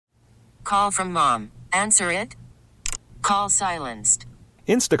call from mom. Answer it. Call silenced.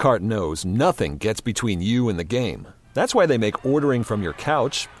 Instacart knows nothing gets between you and the game. That's why they make ordering from your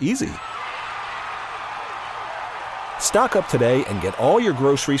couch easy. Stock up today and get all your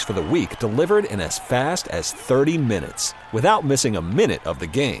groceries for the week delivered in as fast as 30 minutes without missing a minute of the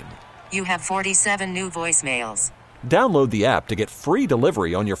game. You have 47 new voicemails. Download the app to get free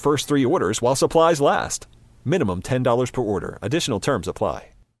delivery on your first 3 orders while supplies last. Minimum $10 per order. Additional terms apply.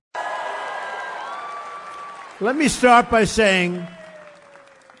 Let me start by saying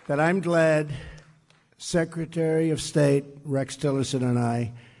that I'm glad Secretary of State Rex Tillerson and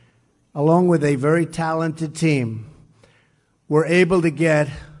I, along with a very talented team, were able to get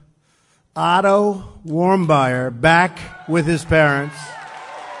Otto Warmbier back with his parents.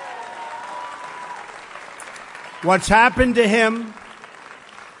 What's happened to him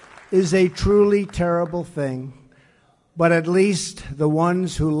is a truly terrible thing, but at least the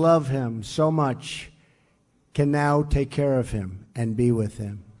ones who love him so much can now take care of him and be with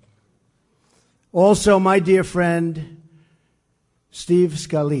him. Also, my dear friend, Steve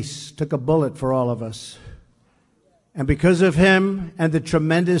Scalise, took a bullet for all of us. And because of him and the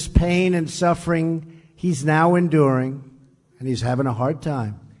tremendous pain and suffering he's now enduring, and he's having a hard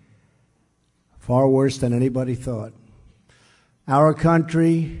time, far worse than anybody thought, our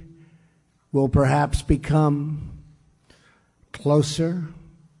country will perhaps become closer,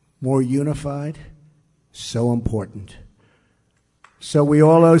 more unified, so important. So we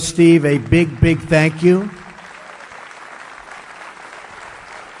all owe Steve a big, big thank you.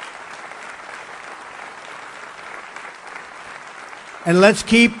 And let's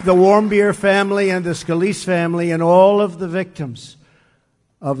keep the Warmbier family and the Scalise family and all of the victims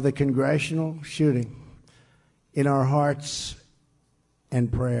of the congressional shooting in our hearts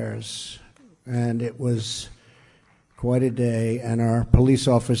and prayers. And it was quite a day, and our police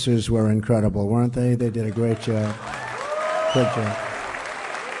officers were incredible, weren't they? They did a great job. Good job.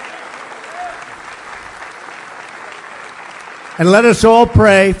 And let us all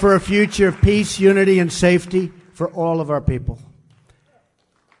pray for a future of peace, unity, and safety for all of our people.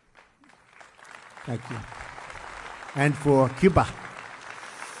 Thank you. And for Cuba.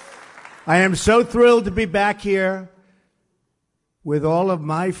 I am so thrilled to be back here with all of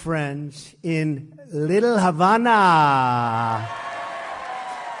my friends in Little Havana.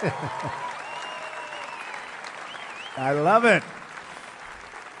 I love it.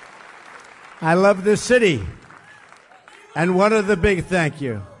 I love this city. And one of the big thank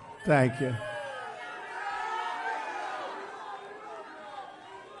you. Thank you.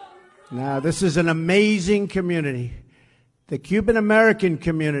 Now, this is an amazing community. The Cuban-American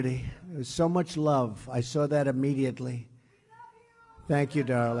community. There's so much love. I saw that immediately. Thank you,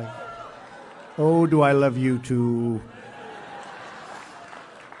 darling. Oh, do I love you too.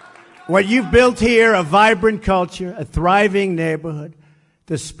 What you've built here, a vibrant culture, a thriving neighborhood,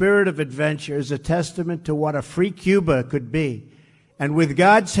 the spirit of adventure is a testament to what a free Cuba could be. And with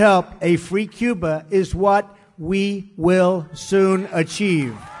God's help, a free Cuba is what we will soon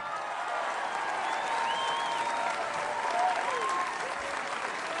achieve.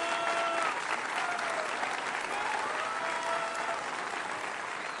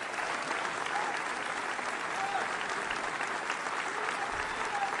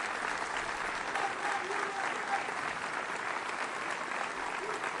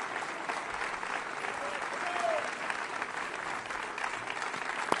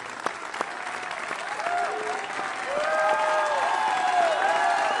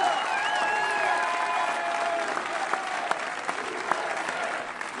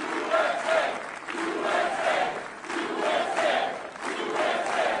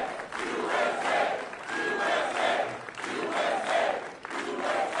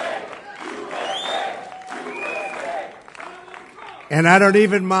 And I don't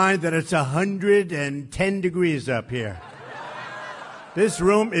even mind that it's 110 degrees up here. This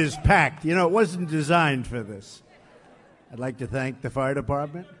room is packed. You know, it wasn't designed for this. I'd like to thank the fire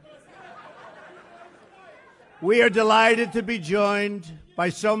department. We are delighted to be joined by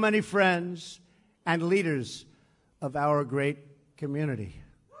so many friends and leaders of our great community.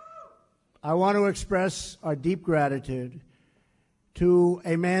 I want to express our deep gratitude to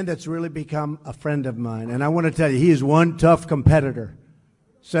a man that's really become a friend of mine. And I want to tell you, he is one tough competitor.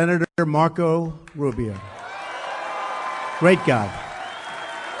 Senator Marco Rubio. Great guy.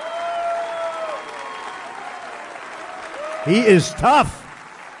 He is tough.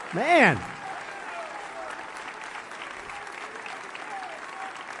 Man.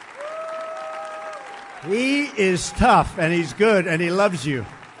 He is tough, and he's good, and he loves you.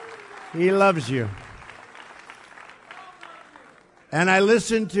 He loves you. And I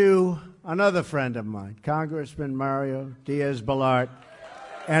listened to another friend of mine, Congressman Mario Diaz-Balart.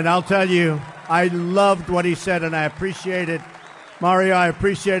 And I'll tell you, I loved what he said, and I appreciated, Mario, I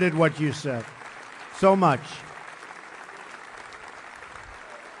appreciated what you said so much.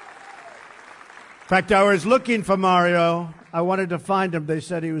 In fact, I was looking for Mario. I wanted to find him. They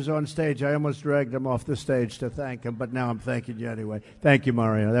said he was on stage. I almost dragged him off the stage to thank him, but now I'm thanking you anyway. Thank you,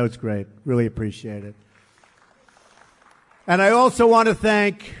 Mario. That was great. Really appreciate it. And I also want to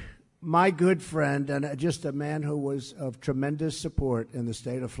thank my good friend and just a man who was of tremendous support in the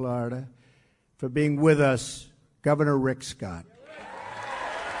state of Florida for being with us, Governor Rick Scott.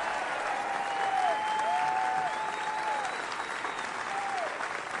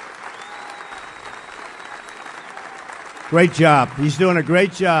 Great job. He's doing a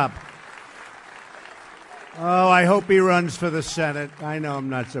great job. Oh, I hope he runs for the Senate. I know I'm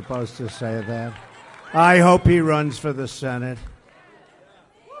not supposed to say that. I hope he runs for the Senate.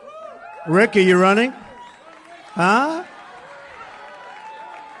 Rick, are you running? Huh?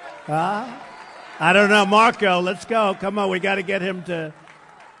 I don't know. Marco, let's go. Come on, we got to get him to...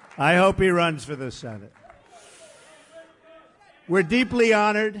 I hope he runs for the Senate. We're deeply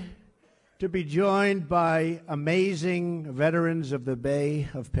honored to be joined by amazing veterans of the Bay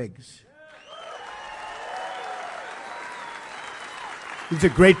of Pigs. These are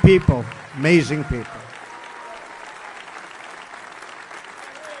great people, amazing people.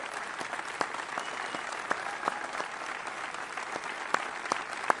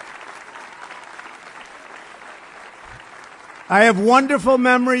 I have wonderful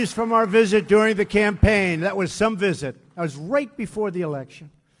memories from our visit during the campaign. That was some visit. That was right before the election.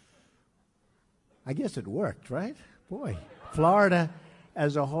 I guess it worked, right? Boy, Florida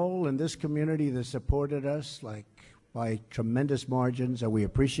as a whole and this community that supported us like by tremendous margins, and we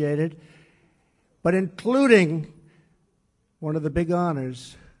appreciate it. But including one of the big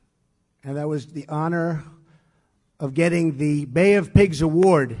honors, and that was the honor of getting the Bay of Pigs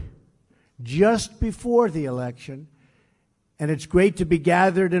Award just before the election. And it's great to be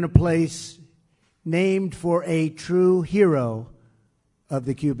gathered in a place named for a true hero of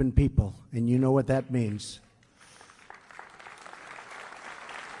the Cuban people. And you know what that means.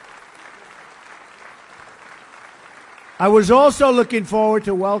 I was also looking forward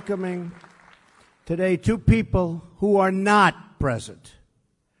to welcoming today two people who are not present.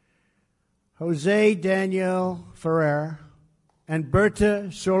 Jose Daniel Ferrer and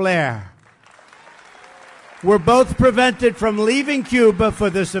Berta Soler were both prevented from leaving Cuba for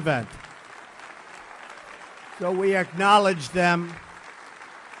this event. So we acknowledge them.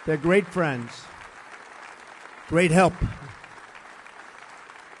 They're great friends, great help.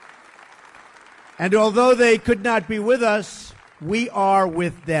 And although they could not be with us, we are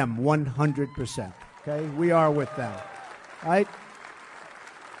with them 100%. Okay? We are with them. Right?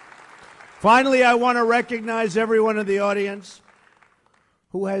 Finally, I want to recognize everyone in the audience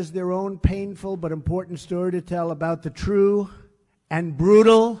who has their own painful but important story to tell about the true and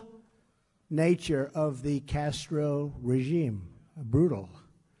brutal nature of the Castro regime. Brutal.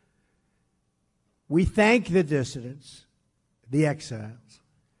 We thank the dissidents, the exiles,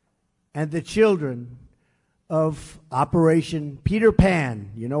 and the children of Operation Peter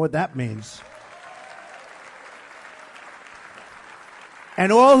Pan. You know what that means.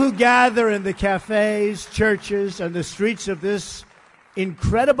 And all who gather in the cafes, churches, and the streets of this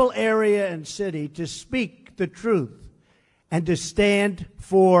incredible area and city to speak the truth and to stand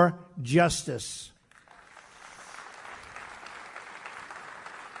for justice.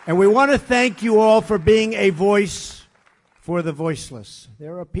 And we want to thank you all for being a voice for the voiceless.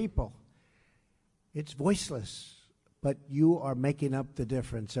 There are people. It's voiceless, but you are making up the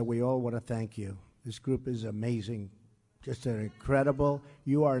difference, and we all want to thank you. This group is amazing. Just an incredible,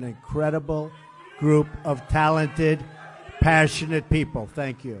 you are an incredible group of talented, passionate people.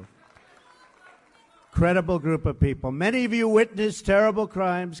 Thank you. Incredible group of people. Many of you witnessed terrible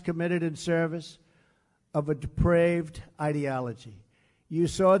crimes committed in service of a depraved ideology. You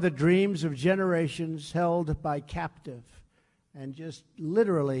saw the dreams of generations held by captive. And just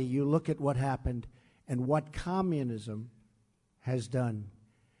literally, you look at what happened and what communism has done.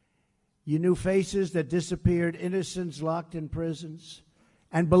 You knew faces that disappeared, innocents locked in prisons,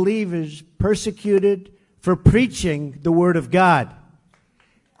 and believers persecuted for preaching the Word of God.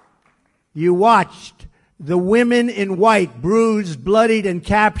 You watched the women in white, bruised, bloodied, and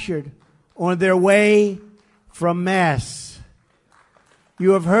captured on their way from Mass.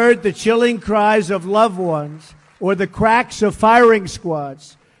 You have heard the chilling cries of loved ones or the cracks of firing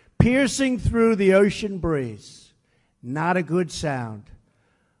squads piercing through the ocean breeze. Not a good sound.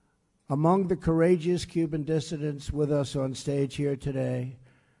 Among the courageous Cuban dissidents with us on stage here today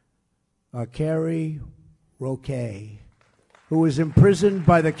Carrie Roque, who was imprisoned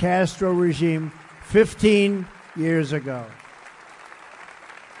by the Castro regime 15 years ago.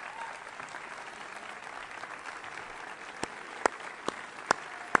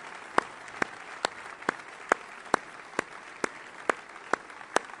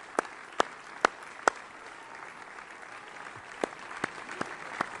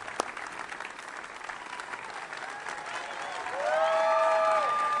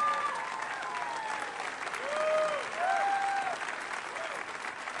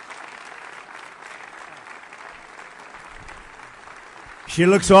 She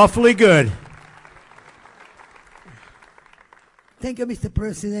looks awfully good. Thank you, Mr.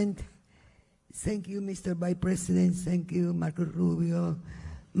 President. Thank you, Mr. Vice President. Thank you, Marco Rubio,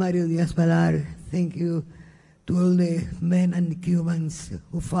 Mario Diaz-Balart. Thank you to all the men and the Cubans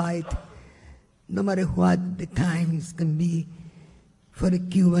who fight, no matter what the times can be, for the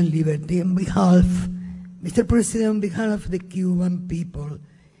Cuban liberty. On behalf, Mr. President, on behalf of the Cuban people,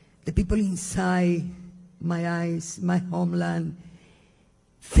 the people inside my eyes, my homeland,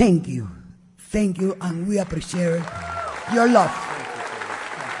 thank you. Thank you, and we appreciate your love.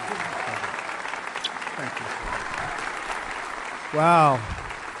 Thank you. Wow.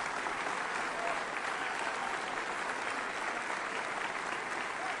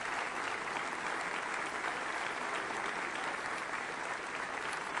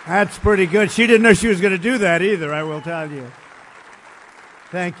 That's pretty good. She didn't know she was going to do that either, I will tell you.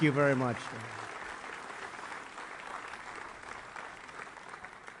 Thank you very much.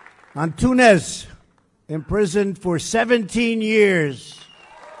 Antunes, imprisoned for 17 years.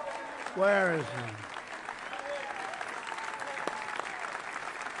 Where is he?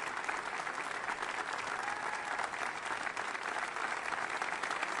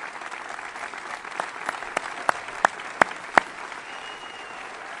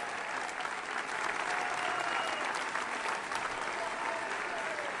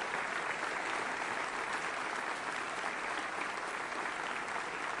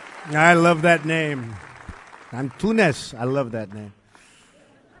 I love that name. Antunes. I love that name.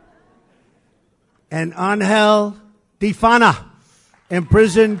 And Angel Difana,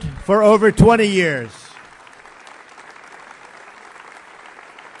 imprisoned for over 20 years.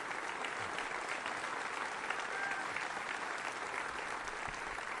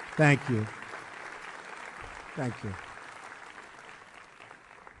 Thank you. Thank you.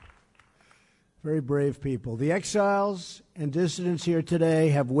 Very brave people. The exiles and dissidents here today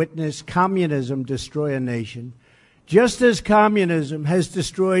have witnessed communism destroy a nation, just as communism has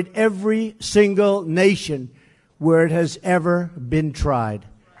destroyed every single nation where it has ever been tried.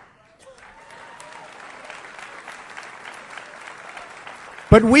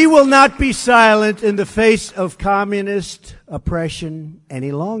 But we will not be silent in the face of communist oppression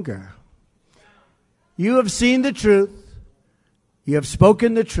any longer. You have seen the truth. You have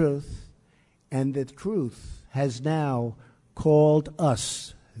spoken the truth. And the truth has now called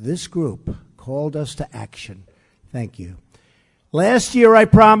us, this group, called us to action. Thank you. Last year I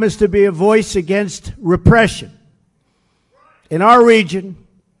promised to be a voice against repression. In our region,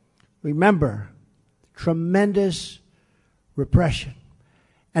 remember, tremendous repression.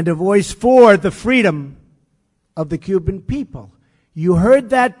 And a voice for the freedom of the Cuban people. You heard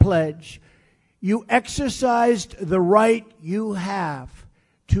that pledge. You exercised the right you have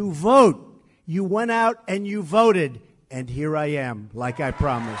to vote. You went out and you voted, and here I am, like I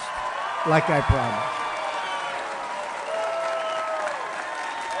promised. Like I promised.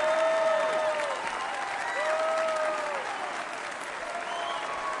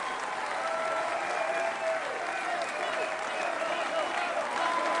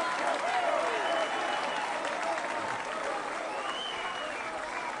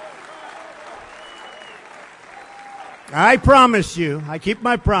 I promise you, I keep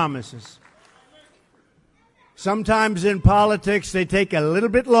my promises. Sometimes in politics they take a little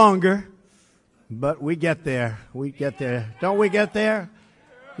bit longer, but we get there. We get there. Don't we get there?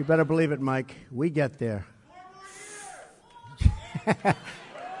 You better believe it, Mike. We get there.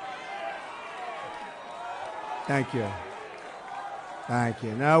 Thank you. Thank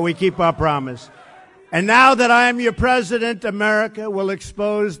you. No, we keep our promise. And now that I am your president, America will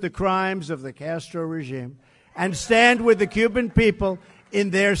expose the crimes of the Castro regime and stand with the Cuban people in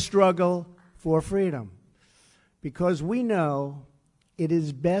their struggle for freedom. Because we know it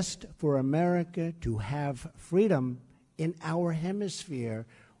is best for America to have freedom in our hemisphere,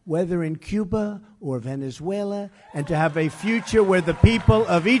 whether in Cuba or Venezuela, and to have a future where the people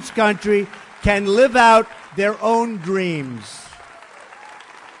of each country can live out their own dreams.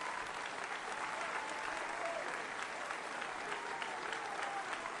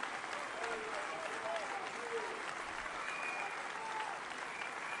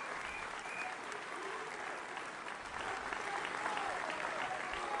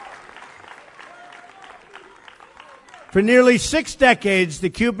 For nearly 6 decades, the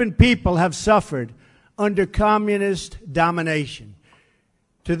Cuban people have suffered under communist domination.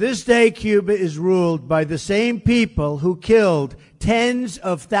 To this day, Cuba is ruled by the same people who killed tens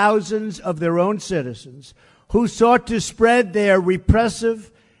of thousands of their own citizens, who sought to spread their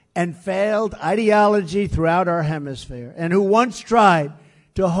repressive and failed ideology throughout our hemisphere, and who once tried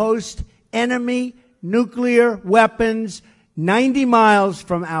to host enemy nuclear weapons 90 miles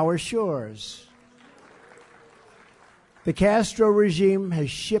from our shores. The Castro regime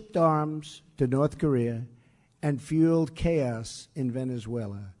has shipped arms to North Korea and fueled chaos in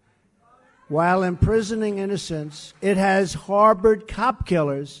Venezuela. While imprisoning innocents, it has harbored cop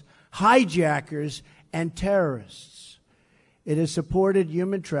killers, hijackers, and terrorists. It has supported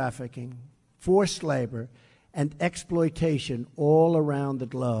human trafficking, forced labor, and exploitation all around the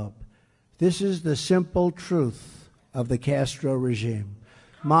globe. This is the simple truth of the Castro regime.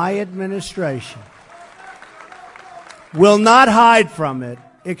 My administration will not hide from it,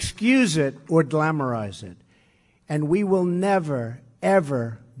 excuse it, or glamorize it. And we will never,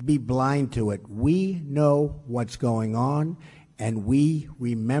 ever be blind to it. We know what's going on, and we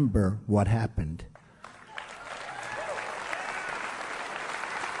remember what happened.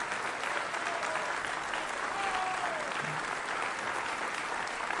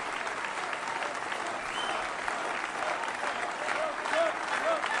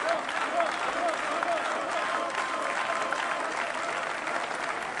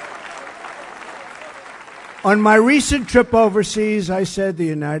 On my recent trip overseas, I said the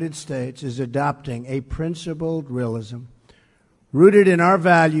United States is adopting a principled realism rooted in our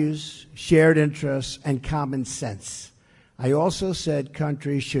values, shared interests, and common sense. I also said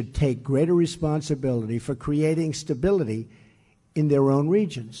countries should take greater responsibility for creating stability in their own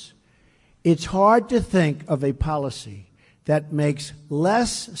regions. It's hard to think of a policy that makes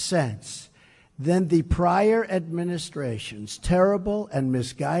less sense than the prior administration's terrible and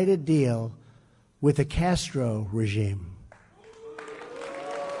misguided deal with the Castro regime.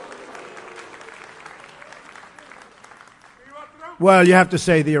 Well, you have to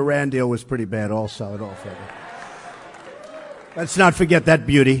say the Iran deal was pretty bad also. Let's not forget that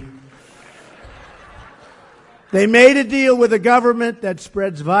beauty. They made a deal with a government that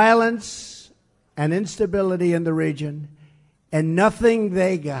spreads violence and instability in the region, and nothing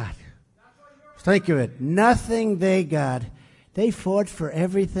they got. Think of it. Nothing they got. They fought for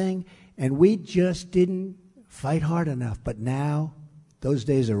everything, and we just didn't fight hard enough. But now, those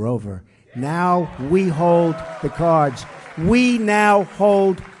days are over. Now we hold the cards. We now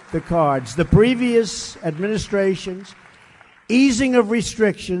hold the cards. The previous administration's easing of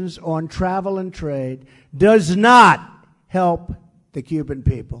restrictions on travel and trade does not help the Cuban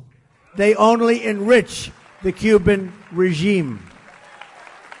people. They only enrich the Cuban regime.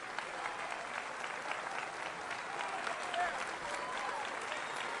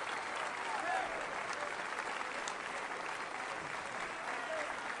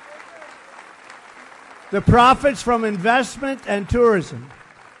 The profits from investment and tourism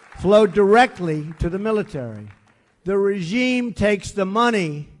flow directly to the military. The regime takes the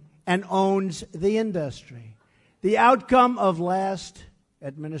money and owns the industry. The outcome of last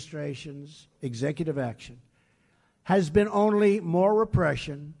administration's executive action has been only more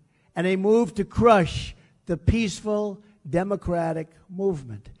repression and a move to crush the peaceful democratic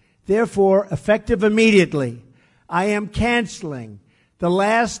movement. Therefore, effective immediately, I am canceling the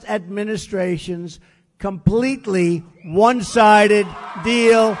last administration's completely one-sided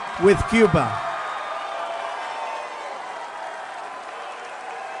deal with Cuba.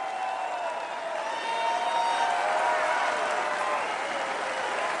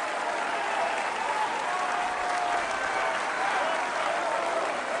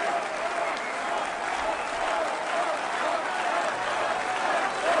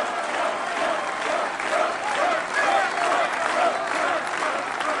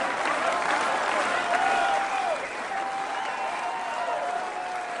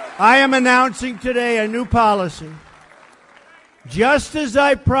 I am announcing today a new policy, just as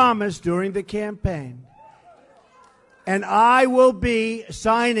I promised during the campaign. And I will be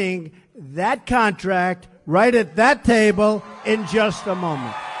signing that contract right at that table in just a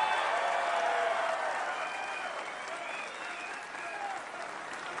moment.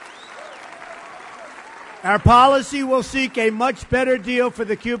 Our policy will seek a much better deal for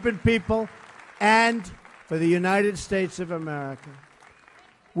the Cuban people and for the United States of America.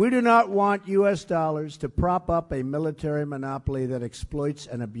 We do not want U.S. dollars to prop up a military monopoly that exploits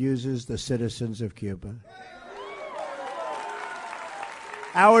and abuses the citizens of Cuba.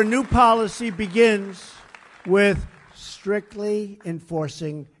 Our new policy begins with strictly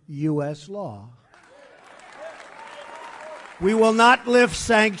enforcing U.S. law. We will not lift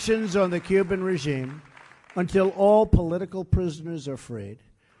sanctions on the Cuban regime until all political prisoners are freed,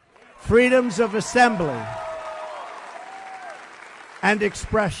 freedoms of assembly and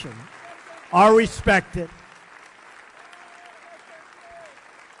expression are respected,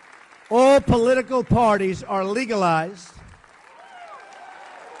 all political parties are legalized,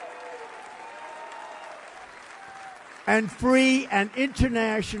 and free and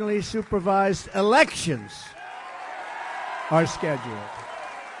internationally supervised elections are scheduled.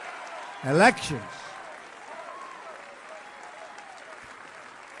 Elections.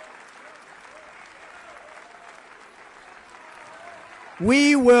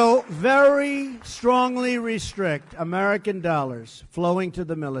 We will very strongly restrict American dollars flowing to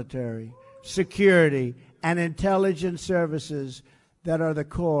the military, security, and intelligence services that are the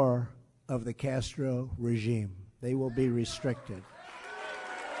core of the Castro regime. They will be restricted.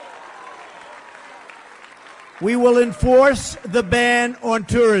 We will enforce the ban on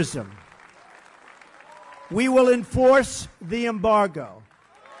tourism. We will enforce the embargo.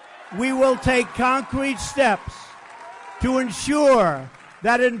 We will take concrete steps to ensure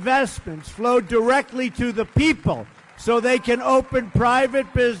that investments flow directly to the people so they can open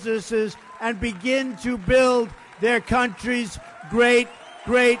private businesses and begin to build their country's great,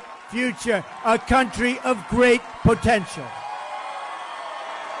 great future, a country of great potential.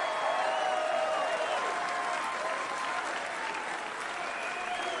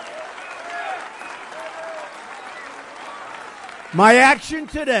 My action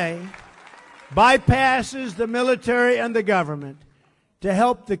today bypasses the military and the government to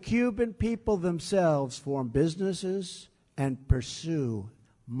help the Cuban people themselves form businesses and pursue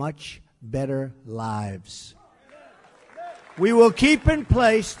much better lives. We will keep in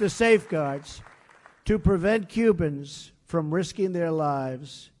place the safeguards to prevent Cubans from risking their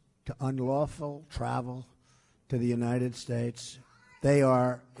lives to unlawful travel to the United States. They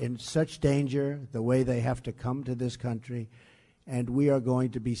are in such danger the way they have to come to this country, and we are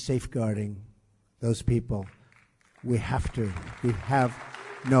going to be safeguarding those people. We have to. We have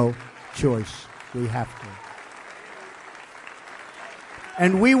no choice. We have to.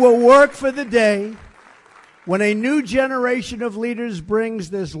 And we will work for the day when a new generation of leaders brings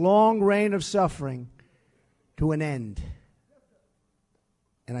this long reign of suffering to an end.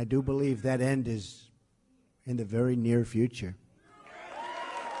 And I do believe that end is in the very near future.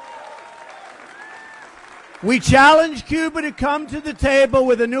 We challenge Cuba to come to the table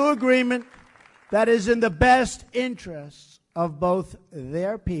with a new agreement that is in the best interests of both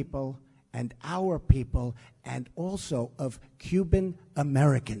their people and our people, and also of Cuban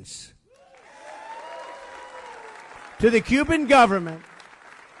Americans. To the Cuban government,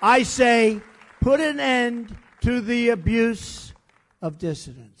 I say, put an end to the abuse of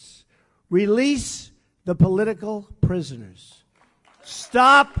dissidents. Release the political prisoners.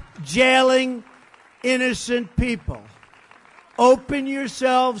 Stop jailing innocent people. Open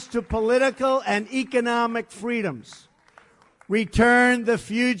yourselves to political and economic freedoms. Return the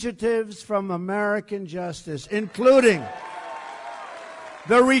fugitives from American justice, including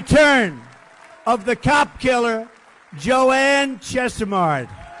the return of the cop killer, Joanne Chesimard.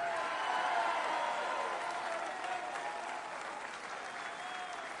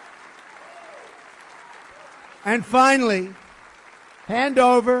 And finally, hand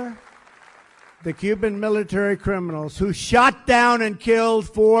over the Cuban military criminals who shot down and killed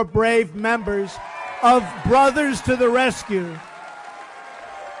 4 brave members of Brothers to the Rescue,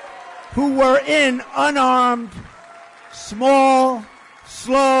 who were in unarmed, small,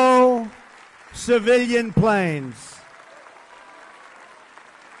 slow civilian planes.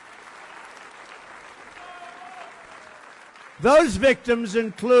 Those victims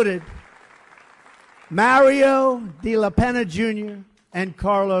included Mario de la Pena Jr. and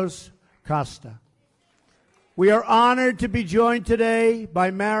Carlos Costa. We are honored to be joined today by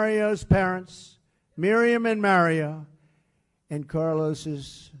Mario's parents, Miriam and Mario, and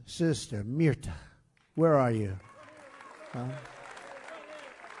Carlos's sister, Mirta. Where are you?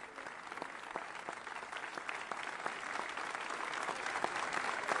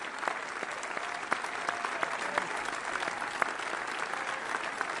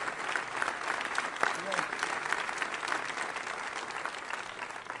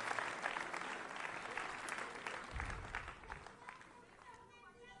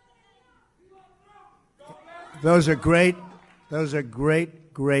 Those are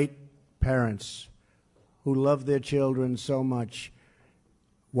great, great parents who love their children so much.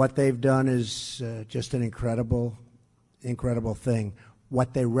 What they've done is just an incredible thing.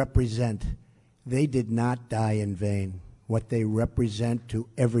 What they represent, they did not die in vain. What they represent to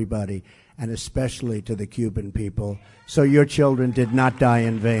everybody. and especially to the Cuban people. So your children did not die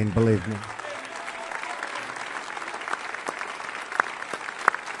in vain, believe me.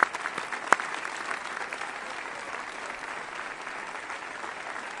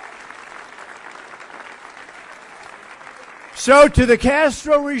 So to the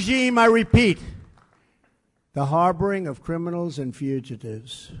Castro regime, I repeat, the harboring of criminals and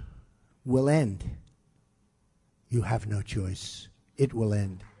fugitives will end. You have no choice. It will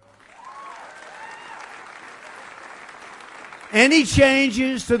end. Any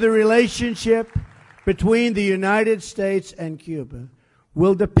changes to the relationship between the United States and Cuba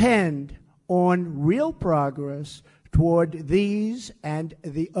will depend on real progress toward these and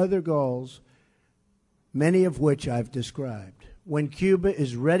the other goals, many of which I've described. When Cuba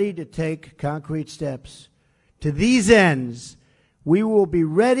is ready to take concrete steps to these ends, we will be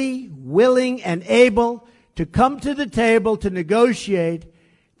ready, willing, and able to come to the table to negotiate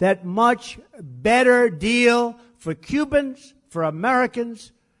that much better deal for Cubans, for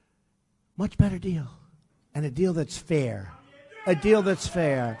Americans, much better deal. And a deal that's fair. A deal that's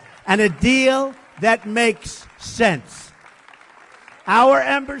fair. And a deal that makes sense. Our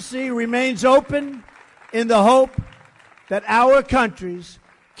embassy remains open in the hope that our countries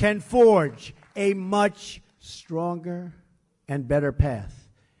can forge a much stronger and better path.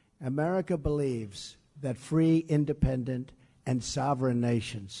 America believes that free, independent, and sovereign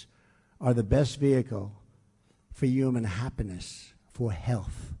nations are the best vehicle for human happiness, for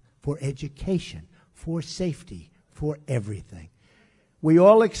health, for education, for safety, for everything. We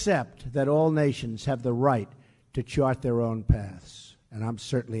all accept that all nations have the right to chart their own paths, and I'm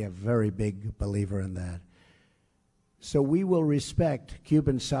certainly a very big believer in that. So we will respect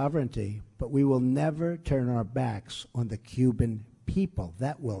Cuban sovereignty, but we will never turn our backs on the Cuban people.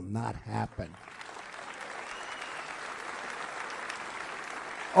 That will not happen.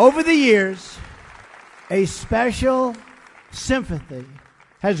 Over the years, a special sympathy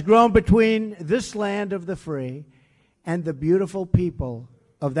has grown between this land of the free and the beautiful people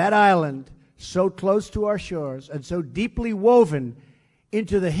of that island so close to our shores and so deeply woven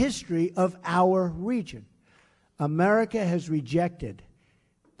into the history of our region. America has rejected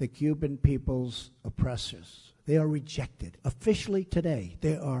the Cuban people's oppressors. They are rejected. Officially today,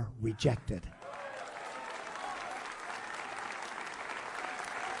 they are rejected.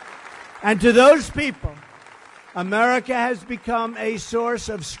 And to those people, America has become a source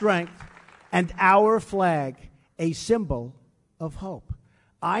of strength and our flag a symbol of hope.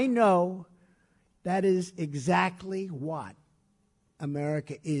 I know that is exactly what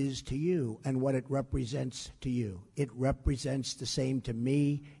America is to you and what it represents to you. It represents the same to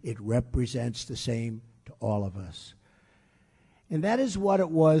me. It represents the same to all of us. And that is what it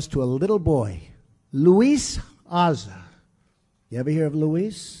was to a little boy, Luis Aza. You ever hear of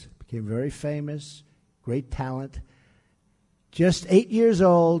Luis? Became very famous, great talent. Just 8 years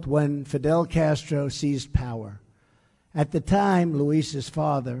old when Fidel Castro seized power. At the time, Luis's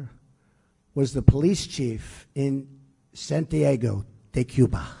father was the police chief in Santiago de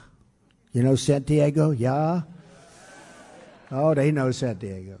Cuba. You know Santiago? Yeah? Oh, they know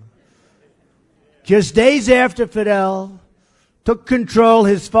Santiago. Just days after Fidel took control,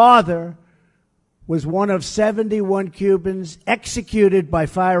 his father was one of 71 Cubans executed by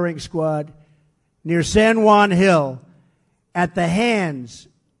firing squad near San Juan Hill at the hands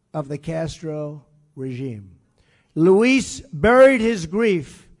of the Castro regime. Luis buried his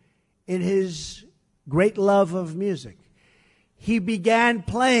grief in his great love of music. He began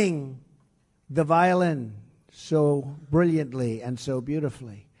playing the violin so brilliantly and so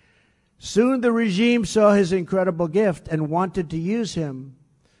beautifully. Soon the regime saw his incredible gift and wanted to use him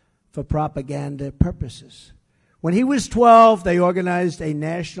for propaganda purposes. When he was 12, they organized a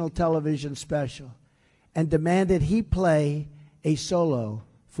national television special and demanded he play a solo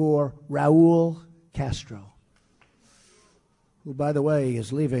for Raul Castro, who, by the way,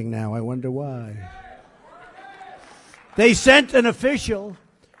 is leaving now. I wonder why. They sent an official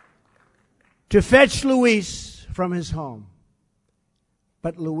to fetch Luis from his home,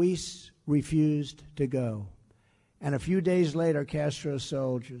 but Luis refused to go. And a few days later, Castro's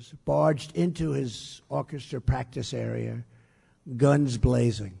soldiers barged into his orchestra practice area, guns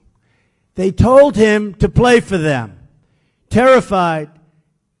blazing. They told him to play for them. Terrified,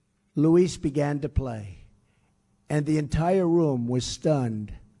 Luis began to play, and the entire room was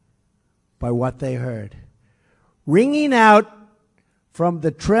stunned by what they heard. Ringing out from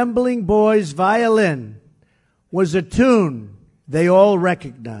the trembling boy's violin was a tune they all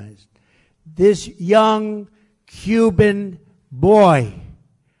recognized. This young Cuban boy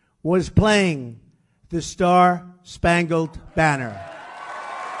was playing the Star-Spangled Banner.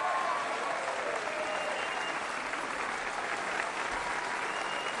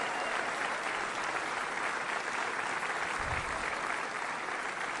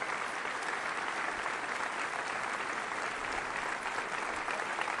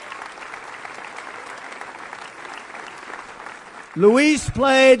 Luis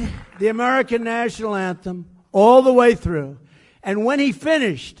played the American national anthem all the way through. And when he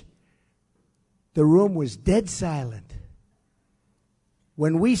finished, the room was dead silent.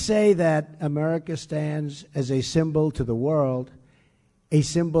 When we say that America stands as a symbol to the world, a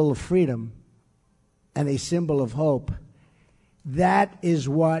symbol of freedom, and a symbol of hope, that is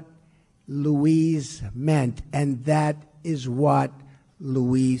what Luis meant, and that is what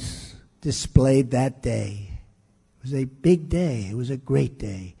Luis displayed that day. It was a big day. It was a great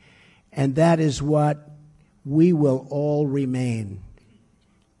day. And that is what we will all remain.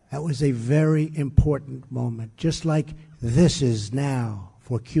 That was a very important moment, just like this is now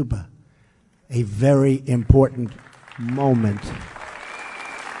for Cuba, a very important moment.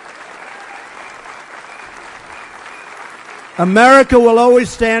 America will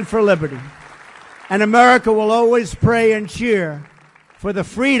always stand for liberty, and America will always pray and cheer for the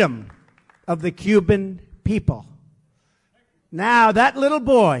freedom of the Cuban people. Now, that little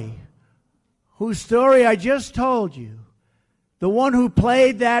boy whose story I just told you, the one who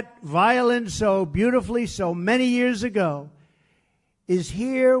played that violin so beautifully so many years ago, is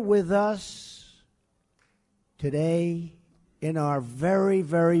here with us today in our very,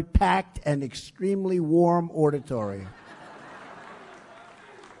 very packed and extremely warm auditorium.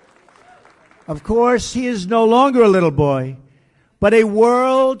 Of course, he is no longer a little boy, but a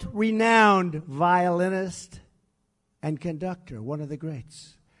world-renowned violinist and conductor, one of the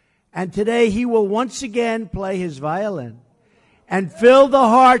greats. And today he will once again play his violin and fill the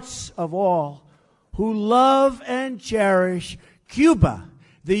hearts of all who love and cherish Cuba,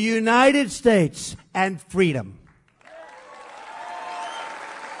 the United States, and freedom.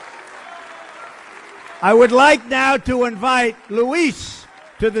 I would like now to invite Luis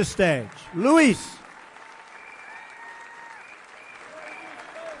to the stage. Luis.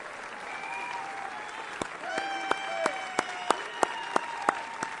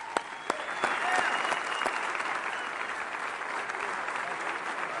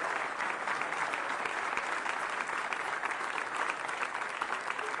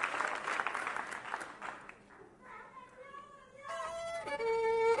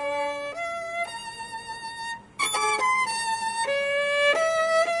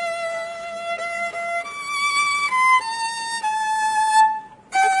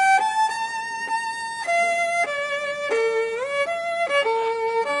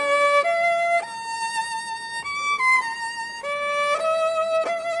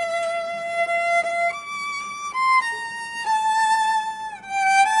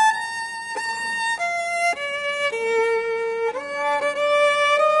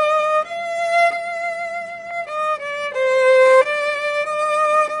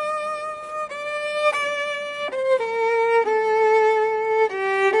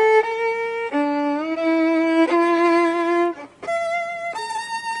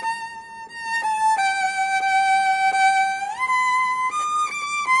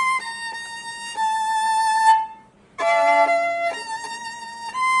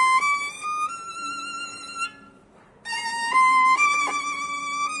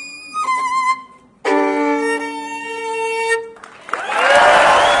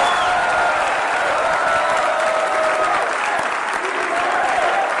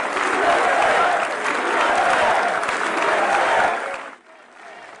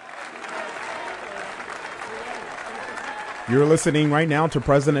 You're listening right now to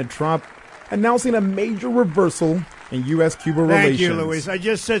President Trump announcing a major reversal in U.S.-Cuba relations. Thank you, Luis. I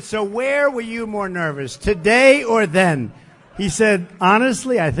just said, so where were you more nervous, today or then? He said,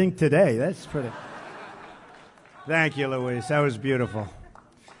 honestly, I think today. That's pretty... Thank you, Luis. That was beautiful.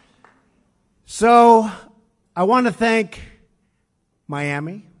 So, I want to thank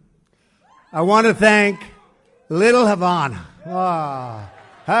Miami. I want to thank Little Havana. Ah,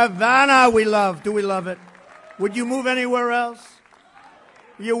 Havana we love. Do we love it? Would you move anywhere else?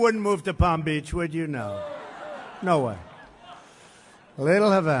 You wouldn't move to Palm Beach, would you? No. No way.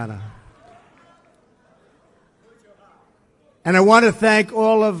 Little Havana. And I want to thank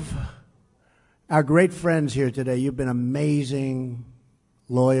all of our great friends here today. You've been amazing,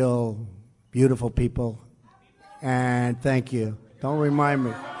 loyal, beautiful people. And thank you. Don't remind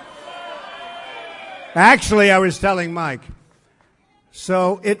me. Actually, I was telling Mike.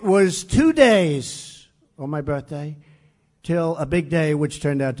 So it was 2 days on my birthday till a big day, which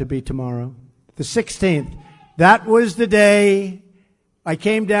turned out to be tomorrow, the 16th. That was the day I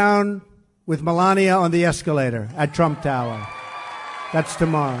came down with Melania on the escalator at Trump Tower. That's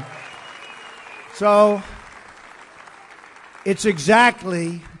tomorrow. So it's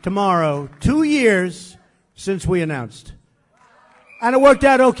exactly tomorrow, 2 years since we announced. And it worked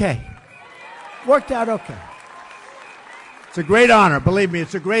out okay. Worked out okay. It's a great honor. Believe me,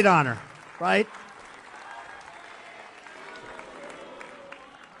 it's a great honor, right?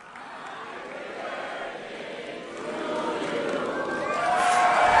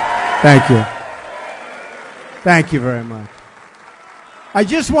 Thank you. Thank you very much. I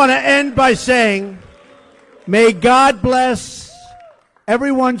just want to end by saying, may God bless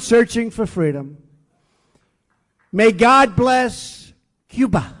everyone searching for freedom. May God bless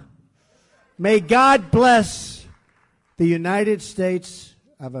Cuba. May God bless the United States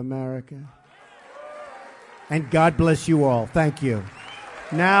of America. And God bless you all. Thank you.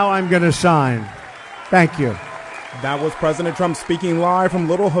 Now I'm going to sign. Thank you. That was President Trump speaking live from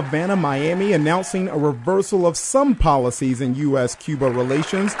Little Havana, Miami, announcing a reversal of some policies in U.S.-Cuba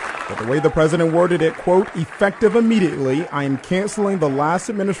relations. But the way the president worded it, quote, effective immediately, I am canceling the last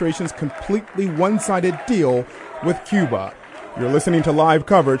administration's completely one-sided deal with Cuba. You're listening to live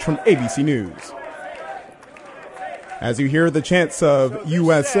coverage from ABC News. As you hear the chants of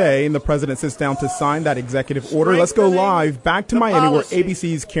USA and the president sits down to sign that executive order, let's go live back to Miami where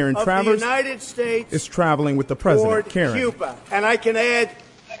ABC's Karen Travers is traveling with the president. Karen. Cuba. And I can add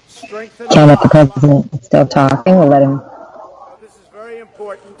strengthening. If the president is still talking, we'll let him. This is very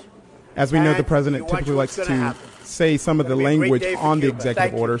important. As we know, the president typically likes to say some of the language on the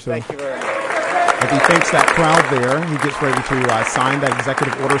executive order. So as he thanks that crowd there, he gets ready to sign that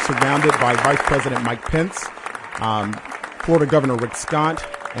executive order surrounded by Vice President Mike Pence, Florida Governor Rick Scott,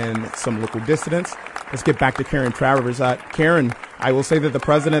 and some local dissidents. Let's get back to Karen Travers. Karen, I will say that the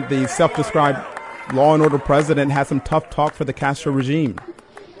president, the self-described law and order president, had some tough talk for the Castro regime.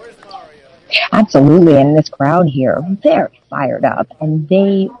 Absolutely, and this crowd here, they're fired up, and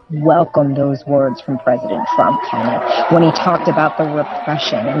they welcome those words from President Trump, Kenneth, when he talked about the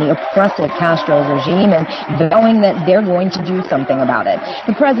repression and the oppressive Castro regime and vowing that they're going to do something about it.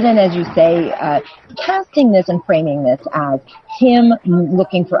 The president, as you say, casting this and framing this as him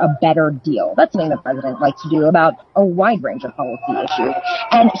looking for a better deal. That's something the president likes to do about a wide range of policy issues.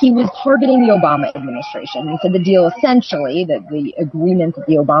 And he was targeting the Obama administration. He said the deal essentially, that the agreement that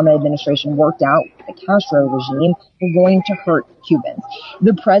the Obama administration worked out with the Castro regime were going to hurt Cubans.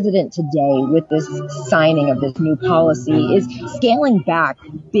 The president today, with this signing of this new policy, is scaling back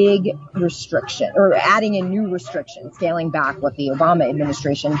big restriction, or adding a new restriction, scaling back what the Obama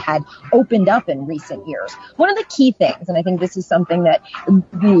administration had opened up in recent years. One of the key things, and I think this is something that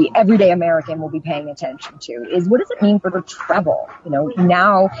the everyday American will be paying attention to, is what does it mean for travel? You know,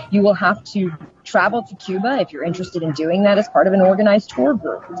 now you will have to travel to Cuba if you're interested in doing that as part of an organized tour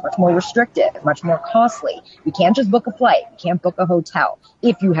group. It's much more restrictive, much more costly. You can't just book a flight. You can't book a hotel.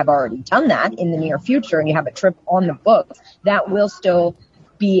 If you have already done that in the near future and you have a trip on the books, that will still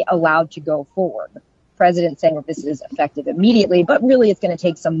be allowed to go forward. The president saying that this is effective immediately, but really it's going to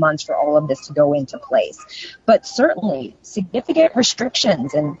take some months for all of this to go into place. But certainly significant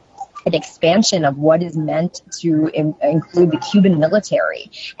restrictions and an expansion of what is meant to include the Cuban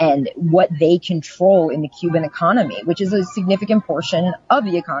military and what they control in the Cuban economy, which is a significant portion of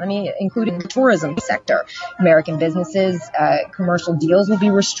the economy, including the tourism sector. American businesses, commercial deals will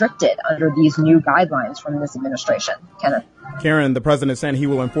be restricted under these new guidelines from this administration. Kenneth. Karen, the president saying he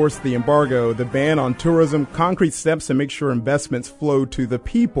will enforce the embargo, the ban on tourism, concrete steps to make sure investments flow to the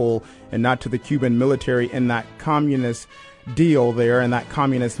people and not to the Cuban military and that communist deal there in that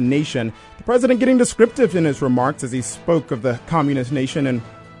communist nation. The president getting descriptive in his remarks as he spoke of the communist nation and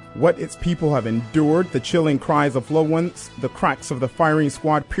what its people have endured, the chilling cries of loved ones, the cracks of the firing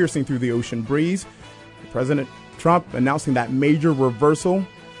squad piercing through the ocean breeze. President Trump announcing that major reversal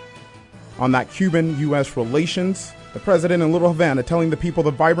on that Cuban-U.S. relations. The president in Little Havana telling the people the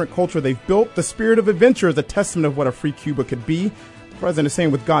vibrant culture they've built, the spirit of adventure is a testament of what a free Cuba could be. The president is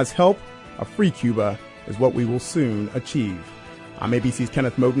saying with God's help, a free Cuba is what we will soon achieve. I'm ABC's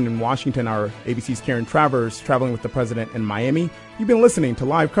Kenneth Moden in Washington, our ABC's Karen Travers traveling with the president in Miami. You've been listening to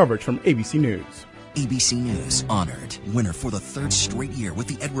live coverage from ABC News. ABC News honored winner for the third straight year with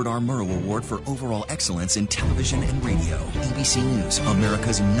the Edward R. Murrow Award for overall excellence in television and radio. ABC News,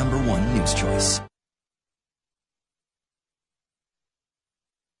 America's #1 news choice.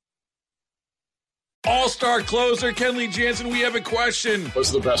 All-star closer Kenley Jansen, we have a question.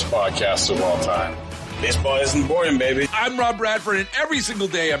 What's the best podcast of all time? Baseball isn't boring, baby. I'm Rob Bradford, and every single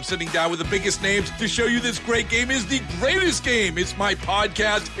day I'm sitting down with the biggest names to show you this great game is the greatest game. It's my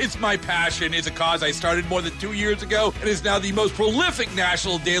podcast. It's my passion. It's a cause I started more than 2 years ago and is now the most prolific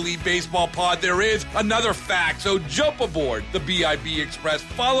national daily baseball pod there is. Another fact, so jump aboard the BIB Express.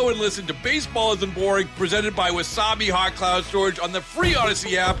 Follow and listen to Baseball Isn't Boring, presented by Wasabi Hot Cloud Storage on the free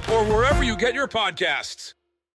Odyssey app or wherever you get your podcasts.